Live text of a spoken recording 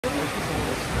When you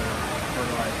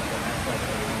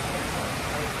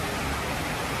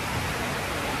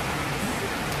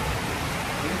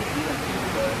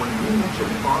mention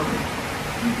farming,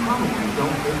 you probably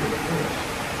don't think of fish,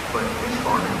 but fish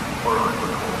farming, or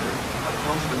aquaculture,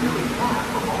 accounts for nearly half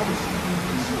of all the seafood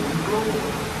consumed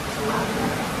globally. Tilapia,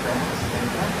 bass, and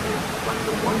catfish, like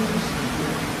the ones you see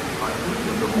here, are three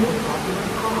of the more popular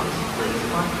crops raised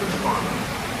by fish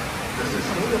farming. The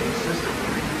sustainable system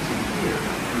we're using here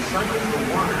recycles the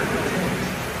water in the tanks.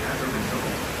 As a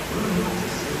result, we're able to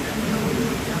save millions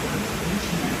of gallons each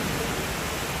year.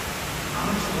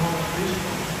 Our small fish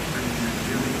farm produces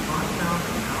nearly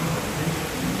 5,000 pounds of fish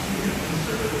each year to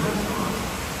serve at restaurants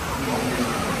around Walt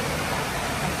Disney World.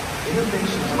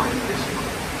 Innovations like this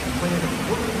one can play an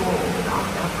important role in our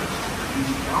efforts to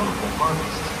produce bountiful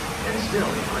harvests and still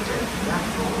protect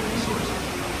natural resources.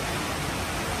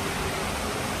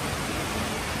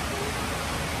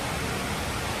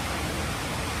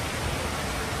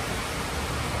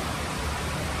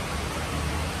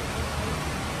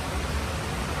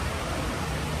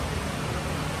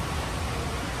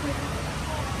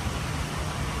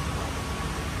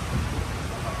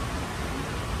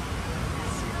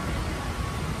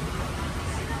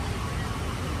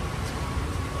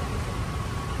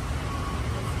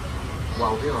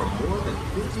 While there are more than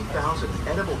 50,000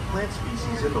 edible plant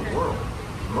species in the world,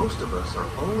 most of us are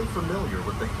only familiar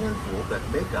with the handful that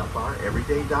make up our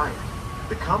everyday diet.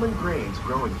 The common grains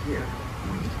growing here,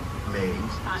 wheat,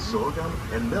 maize, sorghum,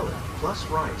 and millet, plus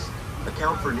rice,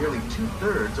 account for nearly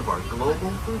 2/3 of our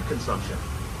global food consumption.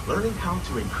 Learning how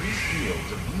to increase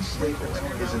yields of these staples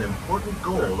is an important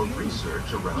goal of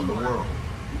research around the world.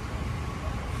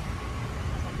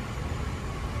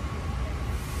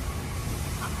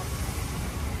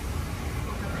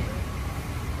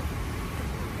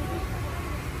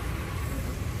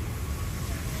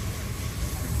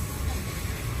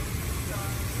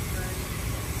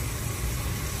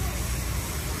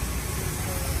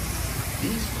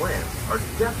 These plants are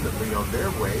definitely on their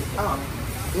way up.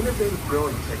 Innovative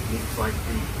growing techniques like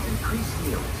these increase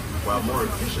yields while more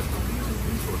efficiently using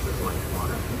resources like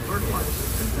water, fertilizers,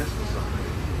 and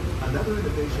pesticides. Another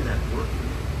innovation at work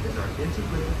is our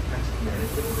integrated pest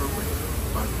management program.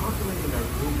 By populating our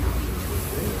greenhouses with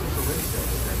beneficial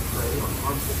insects that prey on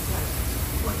harmful pests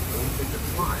like aphids and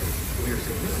flies, we are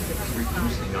significantly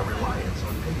reducing our reliance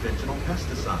on conventional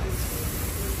pesticides.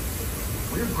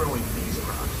 We're growing these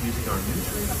crops using our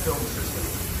nutrient film system.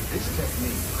 This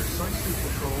technique precisely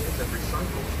controls and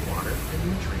recycles water and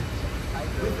nutrients.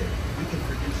 With it, we can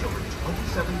produce over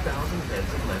 27,000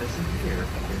 heads of lettuce a year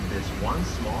in this one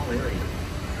small area.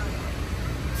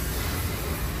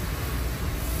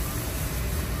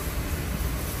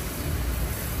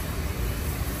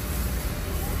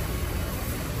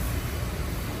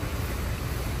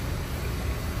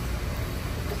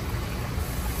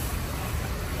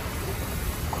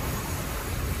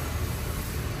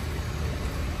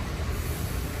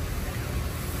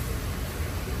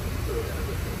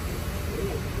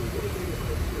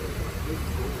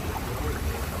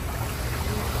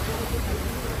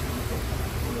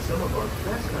 Some of our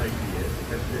best ideas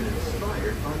have been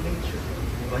inspired by nature,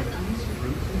 like these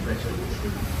fruits and vegetable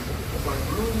trees. By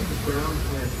growing the ground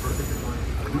plants vertically,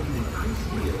 we can increase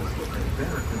yields and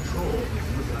better control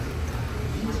diseases.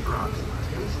 These crops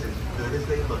taste as good as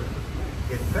they look.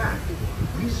 In fact,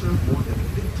 we serve more than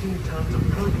 15 tons of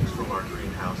produce from our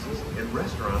greenhouses in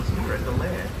restaurants here at the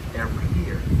land every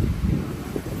year.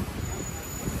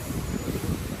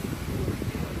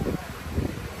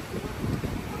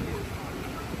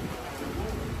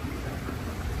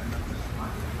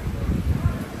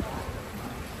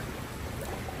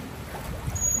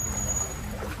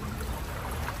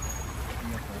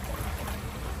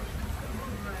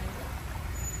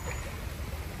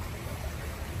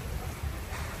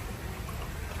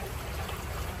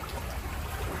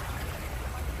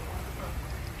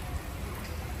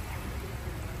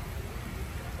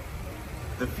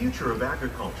 The future of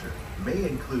agriculture may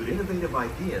include innovative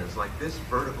ideas like this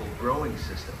vertical growing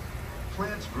system.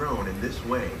 Plants grown in this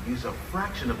way use a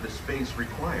fraction of the space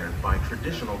required by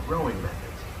traditional growing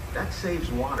methods. That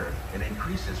saves water and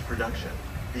increases production.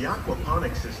 The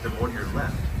aquaponics system on your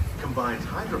left combines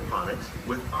hydroponics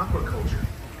with aquaculture.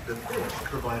 The fish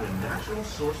provide a natural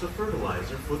source of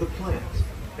fertilizer for the plants,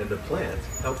 and the plants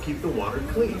help keep the water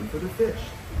clean for the fish.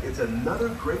 It's another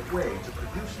great way to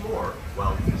produce more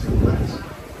while using less.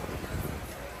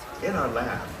 In our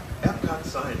lab, Epcot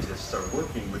scientists are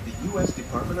working with the U.S.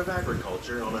 Department of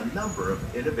Agriculture on a number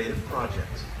of innovative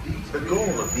projects. The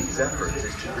goal of these efforts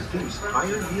is to produce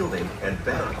higher yielding and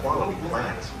better quality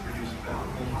plants.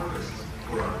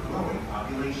 for our growing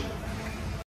population.